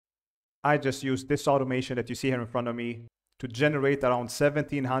I just used this automation that you see here in front of me to generate around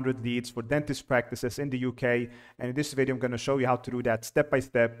 1,700 leads for dentist practices in the UK. And in this video, I'm going to show you how to do that step by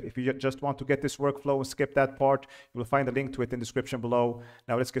step. If you just want to get this workflow and skip that part, you will find a link to it in the description below.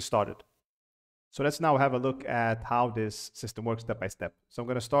 Now let's get started. So let's now have a look at how this system works step by step. So I'm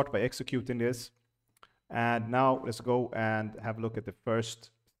going to start by executing this. And now let's go and have a look at the first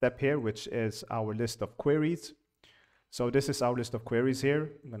step here, which is our list of queries. So this is our list of queries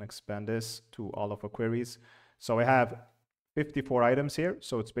here. I'm going to expand this to all of our queries. So I have 54 items here.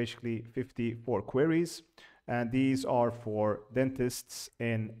 So it's basically 54 queries. And these are for dentists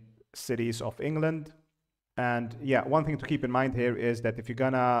in cities of England. And yeah, one thing to keep in mind here is that if you're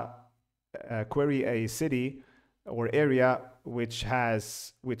going to query a city or area which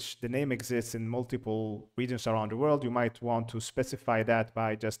the name exists in multiple regions around the world, you might want to specify that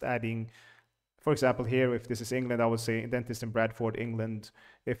by just adding, for example, here, if this is England, I would say dentist in Bradford, England.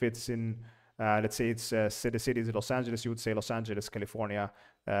 If it's in, let's say it's the city is Los Angeles, you would say Los Angeles, California,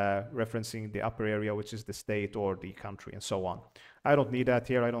 referencing the upper area, which is the state or the country, and so on. I don't need that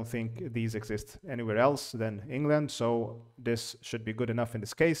here. I don't think these exist anywhere else than England. So this should be good enough in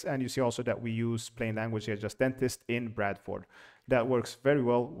this case. And you see also that we use plain language here, just dentist in Bradford. That works very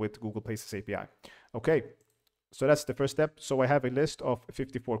well with Google Places API. Okay. So that's the first step. So I have a list of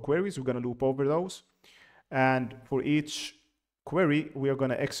 54 queries. We're going to loop over those. And for each query, we are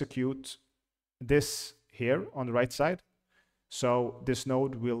going to execute this here on the right side. So this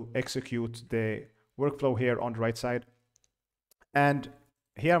node will execute the workflow here on the right side. And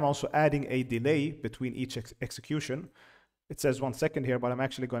here I'm also adding a delay between each execution. It says 1 second here, but I'm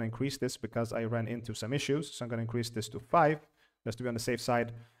actually going to increase this because I ran into some issues. So I'm going to increase this to 5, just to be on the safe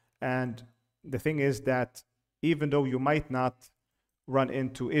side. And the thing is that even though you might not run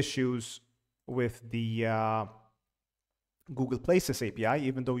into issues with the Google Places API,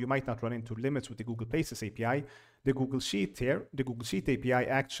 even though you might not run into limits with the Google Places API, the Google Sheet here, the Google Sheet API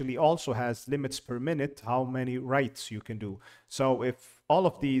actually also has limits per minute, how many writes you can do. So if all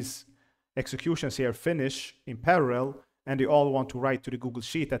of these executions here finish in parallel and they all want to write to the Google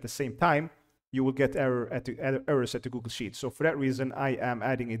Sheet at the same time, you will get errors at the Google Sheet. So for that reason, I am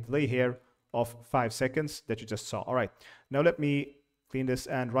adding a delay here of 5 seconds that you just saw. All right, now let me clean this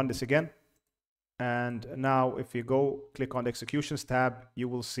and run this again. And now if you go click on the executions tab, you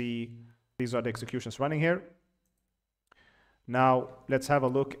will see these are the executions running here. Now let's have a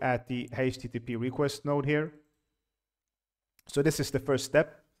look at the HTTP request node here. So this is the first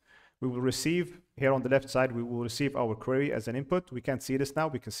step. We will receive here on the left side, we will receive our query as an input. We can't see this now.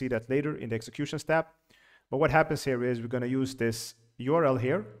 We can see that later in the executions tab. But what happens here is we're going to use this URL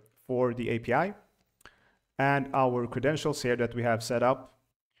here for the API and our credentials here that we have set up,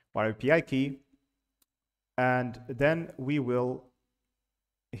 our API key. And then we will,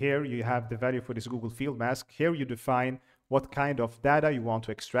 here you have the value for this Google field mask. Here you define what kind of data you want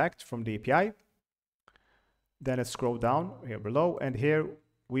to extract from the API. Then let's scroll down here below. And here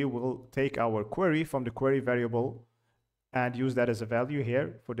we will take our query from the query variable and use that as a value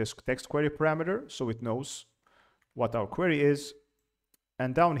here for this text query parameter. So it knows what our query is.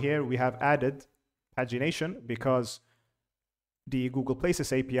 And down here we have added pagination because the Google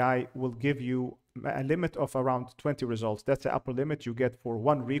Places API will give you a limit of around 20 results. That's the upper limit you get for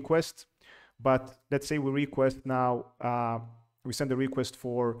one request. But let's say we request now, we send a request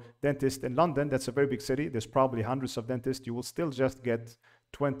for dentist in London. That's a very big city. There's probably hundreds of dentists. You will still just get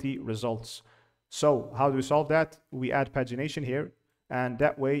 20 results. So how do we solve that? We add pagination here, and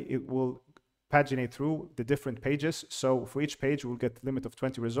that way it will paginate through the different pages. So for each page, we'll get a limit of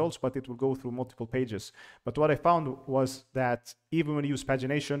 20 results, but it will go through multiple pages. But what I found was that even when you use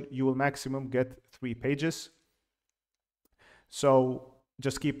pagination, you will maximum get 3 pages. So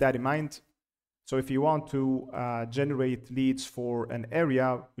just keep that in mind. So if you want to generate leads for an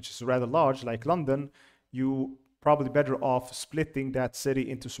area which is rather large, like London, you probably better off splitting that city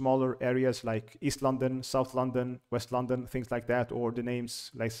into smaller areas like East London, South London, West London, things like that, or the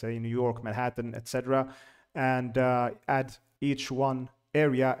names, like say New York, Manhattan, etc., and add each one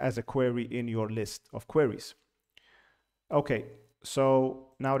area as a query in your list of queries. Okay, so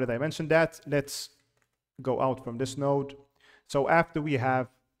now that I mentioned that, let's go out from this node. So after we have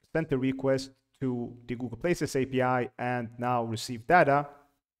sent the request to the Google Places API and now receive data,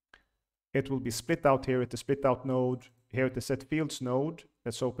 it will be split out here at the split out node, here at the set fields node.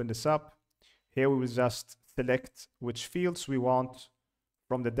 Let's open this up. Here we will just select which fields we want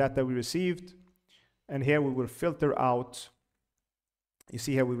from the data we received. And here we will filter out. You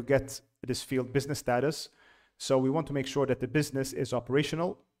see here we will get this field business status. So we want to make sure that the business is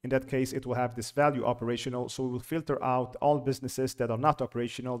operational. in that case, it will have this value operational. So we will filter out all businesses that are not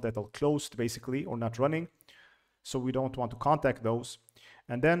operational, that are closed basically or not running. So we don't want to contact those.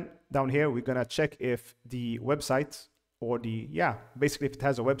 And then down here, we're gonna check if the website or basically if it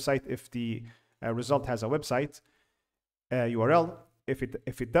has a website, if the result has a website URL. If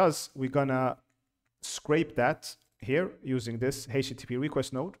it does, we're gonna scrape that here using this HTTP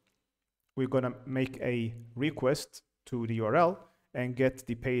request node. We're gonna make a request to the URL and get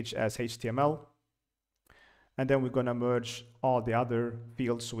the page as HTML. And then we're gonna merge all the other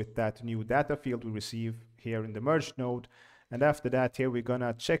fields with that new data field we receive here in the merge node. And after that, here we're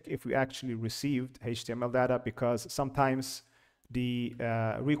gonna check if we actually received HTML data, because sometimes the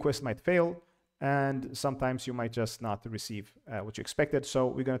request might fail and sometimes you might just not receive what you expected. So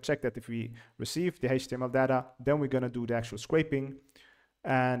we're gonna check that if we receive the HTML data, then we're gonna do the actual scraping.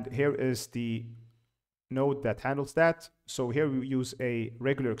 And here is the node that handles that. So here we use a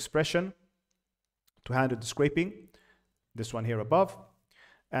regular expression to handle the scraping, this one here above.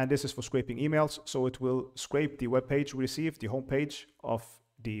 And this is for scraping emails. So it will scrape the web page we received, the home page of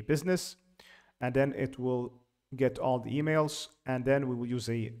the business, and then it will get all the emails. And then we will use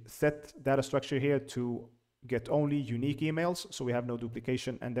a set data structure here to get only unique emails, so we have no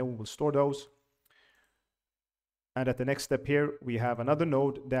duplication, and then we will store those. And at the next step here, we have another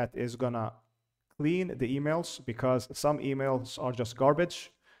node that is gonna clean the emails, because some emails are just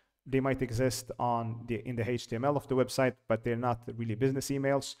garbage. They might exist in the HTML of the website, but they're not really business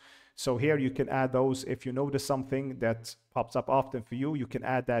emails. So here you can add those. If you notice something that pops up often for you, you can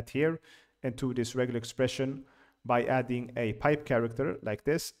add that here into this regular expression by adding a pipe character like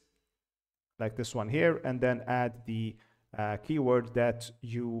this one here, and then add the keyword that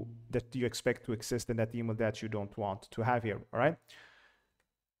you expect to exist in that email that you don't want to have here. All right.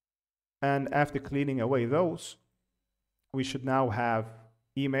 And after cleaning away those, we should now have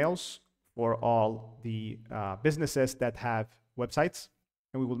emails for all the businesses that have websites,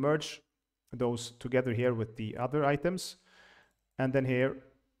 and we will merge those together here with the other items. And then here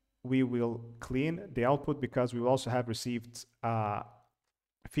we will clean the output, because we will also have received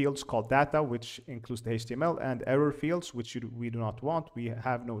fields called data, which includes the HTML, and error fields, which we do not want. We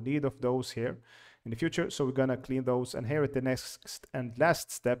have no need of those here in the future, so we're gonna clean those. And here at the next and last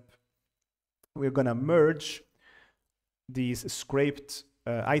step, we're gonna merge these scraped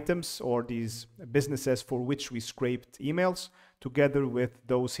items, or these businesses for which we scraped emails, together with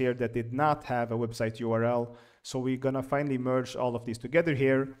those here that did not have a website URL. So we're gonna finally merge all of these together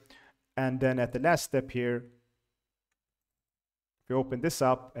here. And then at the last step here, if we open this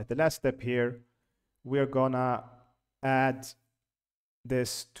up, at the last step here, we're gonna add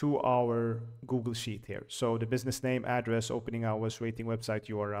this to our Google Sheet here. So the business name, address, opening hours, rating, website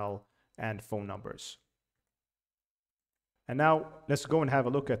URL, and phone numbers. And now let's go and have a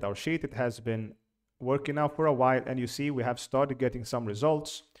look at our sheet. It has been working now for a while, and you see we have started getting some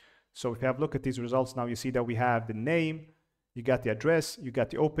results. So if you have a look at these results now, you see that we have the name, you got the address, you got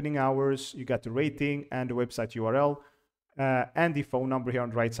the opening hours, you got the rating and the website URL, and the phone number here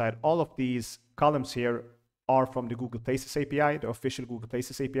on the right side. All of these columns here are from the Google Places API, the official Google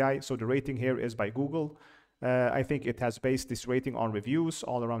Places API. So the rating here is by Google. I think it has based this rating on reviews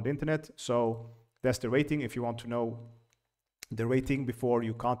all around the internet. So that's the rating if you want to know the rating before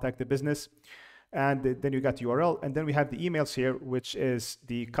you contact the business. And then you got the URL, and then we have the emails here, which is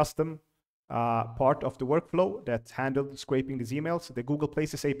the custom part of the workflow that handled scraping these emails. The Google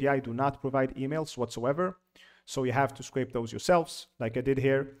Places API do not provide emails whatsoever, so you have to scrape those yourselves, like I did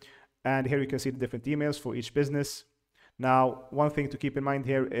here. And here you can see the different emails for each business. Now, one thing to keep in mind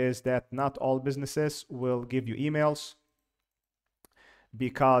here is that not all businesses will give you emails,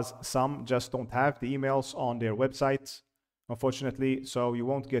 because some just don't have the emails on their websites, unfortunately. So you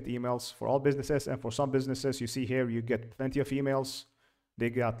won't get emails for all businesses, and for some businesses, you see here, you get plenty of emails. They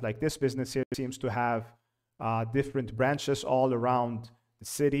got, like this business here seems to have different branches all around the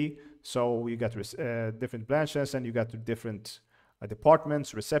city. So you got different branches, and you got different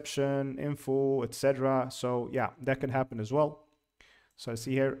departments, reception, info, etc. So yeah, that can happen as well. So I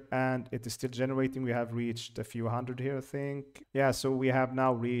see here, and it is still generating. We have reached a few hundred here, I think. Yeah, so we have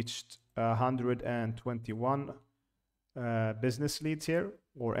now reached 121 business leads here,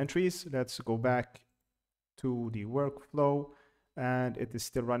 or entries. Let's go back to the workflow, and it is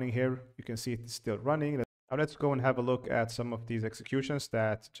still running here. You can see it's still running. Now let's go and have a look at some of these executions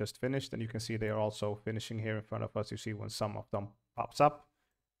that just finished, and you can see they are also finishing here in front of us. You see when some of them pops up,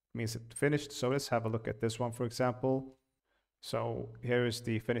 it means it finished. So let's have a look at this one, for example. So here is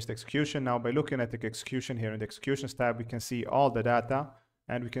the finished execution. Now by looking at the execution here in the executions tab, we can see all the data,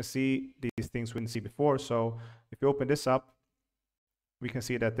 and we can see these things we didn't see before. So if you open this up, we can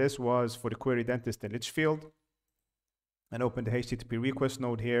see that this was for the query dentist in Litchfield. And open the HTTP request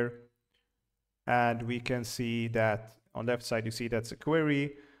node here. And we can see that on the left side, you see that's a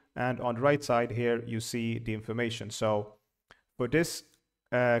query. And on the right side here, you see the information. So for this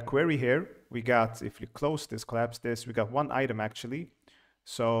query here, we got, if you close this, collapse this, we got one item actually.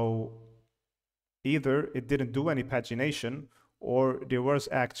 So either it didn't do any pagination, or there was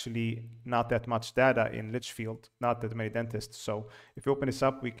actually not that much data in Litchfield, not that many dentists. So if you open this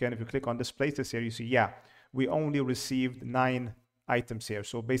up, we can, if you click on this places here, you see, yeah, we only received 9 items here.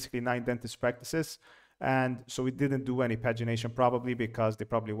 So basically 9 dentist practices. And so it didn't do any pagination, probably because there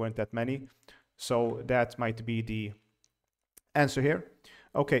probably weren't that many. So that might be the answer here.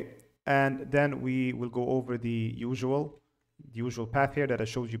 Okay, and then we will go over the usual path here that I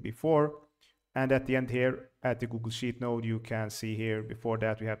showed you before. And at the end here, at the Google Sheet node, you can see here, before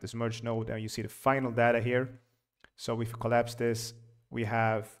that, we have this merge node, and you see the final data here. So if you collapse this, we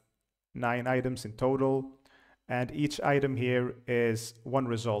have 9 items in total. And each item here is one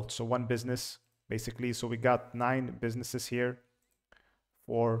result, so one business, basically. So we got 9 businesses here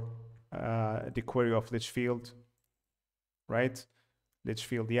for the query of Litchfield, right?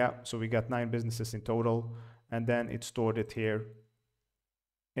 Litchfield, yeah. So we got 9 businesses in total, and then it stored it here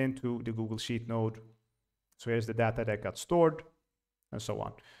into the Google Sheet node. So here's the data that got stored, and so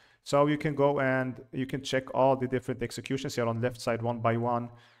on. So you can go and you can check all the different executions here on the left side one by one,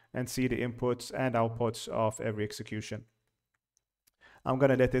 and see the inputs and outputs of every execution. I'm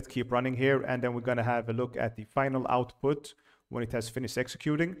going to let it keep running here, and then we're going to have a look at the final output when it has finished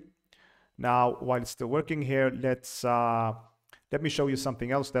executing. Now, while it's still working here, let me show you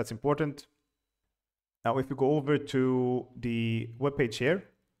something else that's important. Now, if you go over to the web page here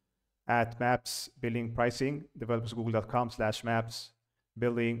at maps, billing, pricing, developersgoogle.com/maps,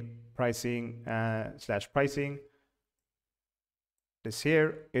 billing, pricing, /pricing, this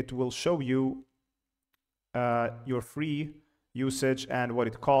here, it will show you your free usage and what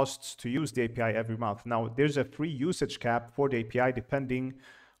it costs to use the API every month. Now, there's a free usage cap for the API depending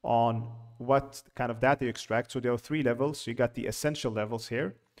on what kind of data you extract. So there are 3 levels. So you got the essential levels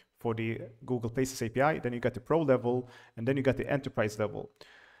here for the Google Places API, then you got the pro level, and then you got the enterprise level.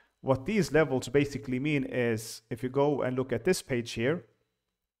 What these levels basically mean is, if you go and look at this page here,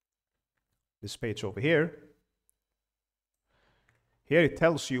 this page over here, here it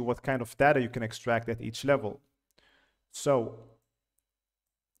tells you what kind of data you can extract at each level. So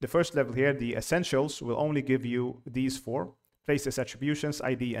the first level here, the essentials, will only give you these 4: places, attributions,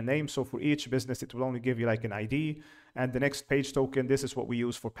 ID, and name. So for each business, it will only give you like an ID. And the next page token, this is what we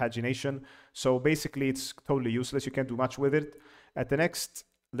use for pagination. So basically, it's totally useless. You can't do much with it. At the next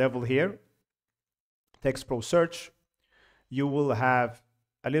level here, Text Pro Search, you will have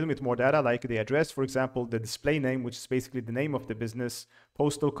a little bit more data, like the address, for example, the display name, which is basically the name of the business,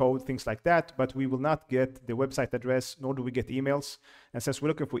 postal code, things like that. But we will not get the website address, nor do we get emails. And since we're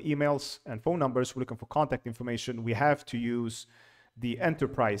looking for emails and phone numbers, we're looking for contact information, we have to use the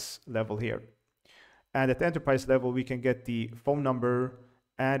enterprise level here. And at the enterprise level, we can get the phone number,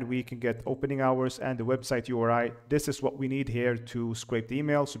 and we can get opening hours and the website URI. This is what we need here to scrape the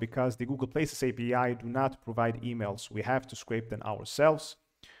emails, because the Google Places API do not provide emails. We have to scrape them ourselves.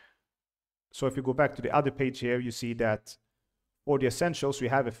 So if you go back to the other page here, you see that for the essentials, we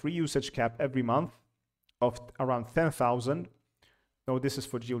have a free usage cap every month of around 10,000. No, this is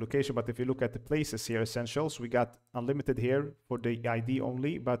for geolocation, but if you look at the places here, essentials, we got unlimited here for the ID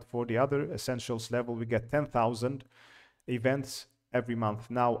only, but for the other essentials level, we get 10,000 events every month.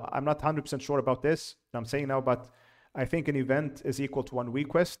 Now, I'm not 100% sure about this, I'm saying now, but I think an event is equal to 1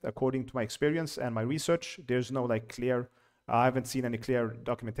 request, according to my experience and my research. There's no like clear, I haven't seen any clear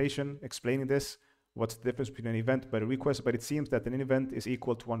documentation explaining this, what's the difference between an event but a request, but it seems that an event is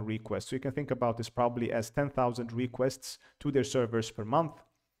equal to 1 request. So you can think about this probably as 10,000 requests to their servers per month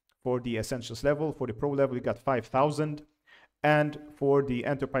for the essentials level. For the pro level, you got 5,000. And for the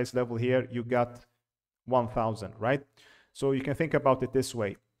enterprise level here, you got 1,000, right? So you can think about it this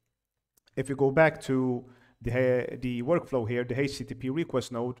way. If you go back to the workflow here, the HTTP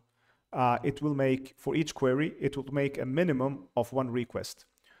request node, it will make, for each query, it will make a minimum of 1 request.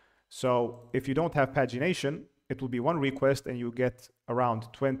 So if you don't have pagination, it will be 1 request and you get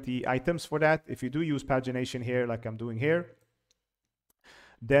around 20 items for that. If you do use pagination here, like I'm doing here,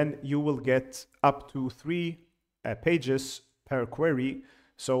 then you will get up to 3 pages per query.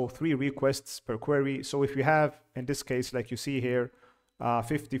 So 3 requests per query. So if you have, in this case, like you see here,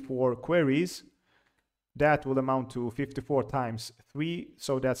 54 queries, that will amount to 54 times 3.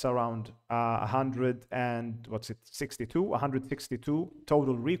 So that's around 162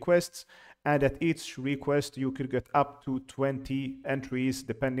 total requests. And at each request, you could get up to 20 entries,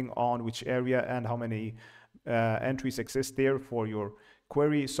 depending on which area and how many entries exist there for your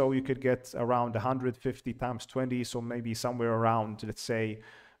query. So you could get around 150 times 20, so maybe somewhere around, let's say,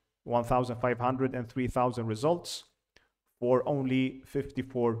 1,500 and 3,000 results for only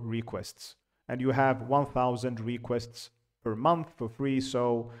 54 requests. And you have 1,000 requests per month for free.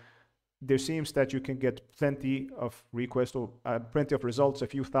 So there seems that you can get plenty of requests or plenty of results, a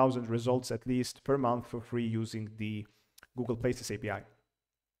few thousand results at least per month for free using the Google Places API.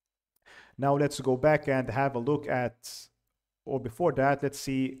 Now let's go back and have a look at, or before that, let's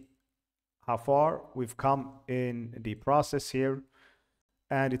see how far we've come in the process here.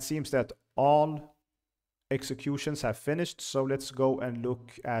 And it seems that all executions have finished. So let's go and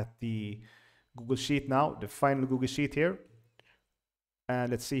look at the Google Sheet now, the final Google Sheet here.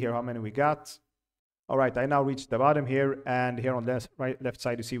 And let's see here how many we got. All right, I now reached the bottom here, and here on the left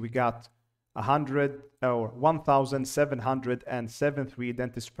side, you see we got 1,773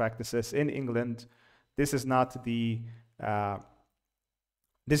 dentist practices in England. This is not the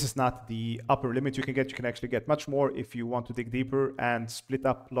upper limit you can get. You can actually get much more if you want to dig deeper and split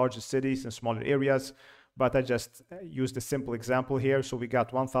up larger cities and smaller areas. But I just used a simple example here. So we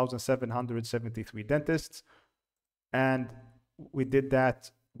got 1,773 dentists, and we did that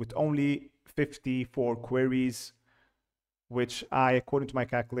with only 54 queries, which according to my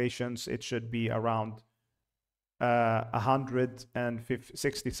calculations, it should be around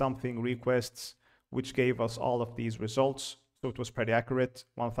 160 something requests, which gave us all of these results. So it was pretty accurate,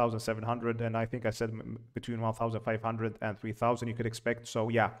 1,700, and I think I said between 1,500 and 3,000 you could expect. So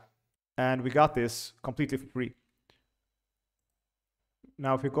yeah, and we got this completely for free.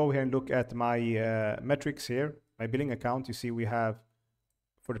 Now, if we go here and look at my metrics here, my billing account, you see we have,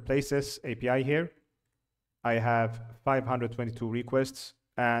 for the Places API here, I have 522 requests.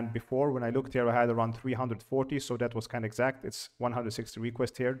 And before, when I looked here, I had around 340. So that was kind of exact. It's 160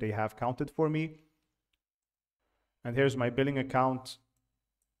 requests here. They have counted for me. And here's my billing account.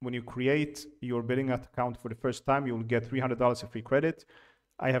 When you create your billing account for the first time, you will get $300 of free credit.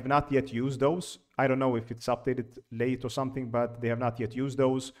 I have not yet used those. I don't know if it's updated late or something, but they have not yet used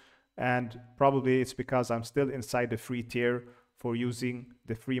those. And probably it's because I'm still inside the free tier for using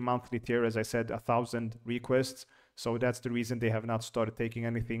the free monthly tier, as I said, 1,000 requests. So that's the reason they have not started taking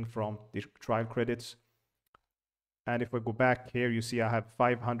anything from the trial credits. And if we go back here, you see I have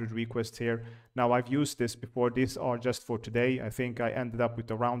 500 requests here. Now I've used this before. These are just for today. I think I ended up with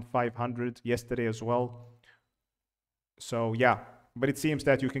around 500 yesterday as well. So yeah, but it seems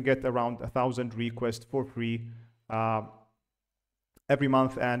that you can get around 1,000 requests for free every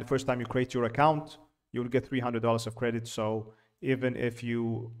month, and the first time you create your account, you'll get $300 of credit. So even if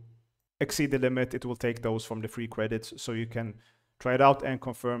you exceed the limit, it will take those from the free credits. So you can try it out and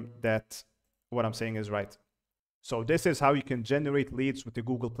confirm that what I'm saying is right. So this is how you can generate leads with the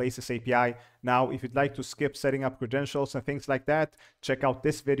Google Places API. Now, if you'd like to skip setting up credentials and things like that, check out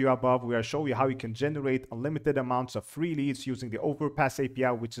this video above where I show you how you can generate unlimited amounts of free leads using the Overpass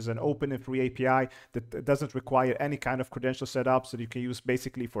API, which is an open and free API that doesn't require any kind of credential setup, so you can use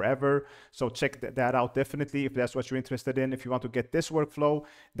basically forever. So check that out definitely if that's what you're interested in. If you want to get this workflow,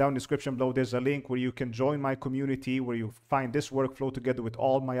 down in the description below, there's a link where you can join my community, where you find this workflow together with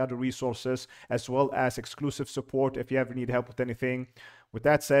all my other resources, as well as exclusive support if you ever need help with anything. With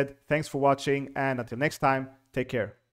that said, thanks for watching, and until next time, take care.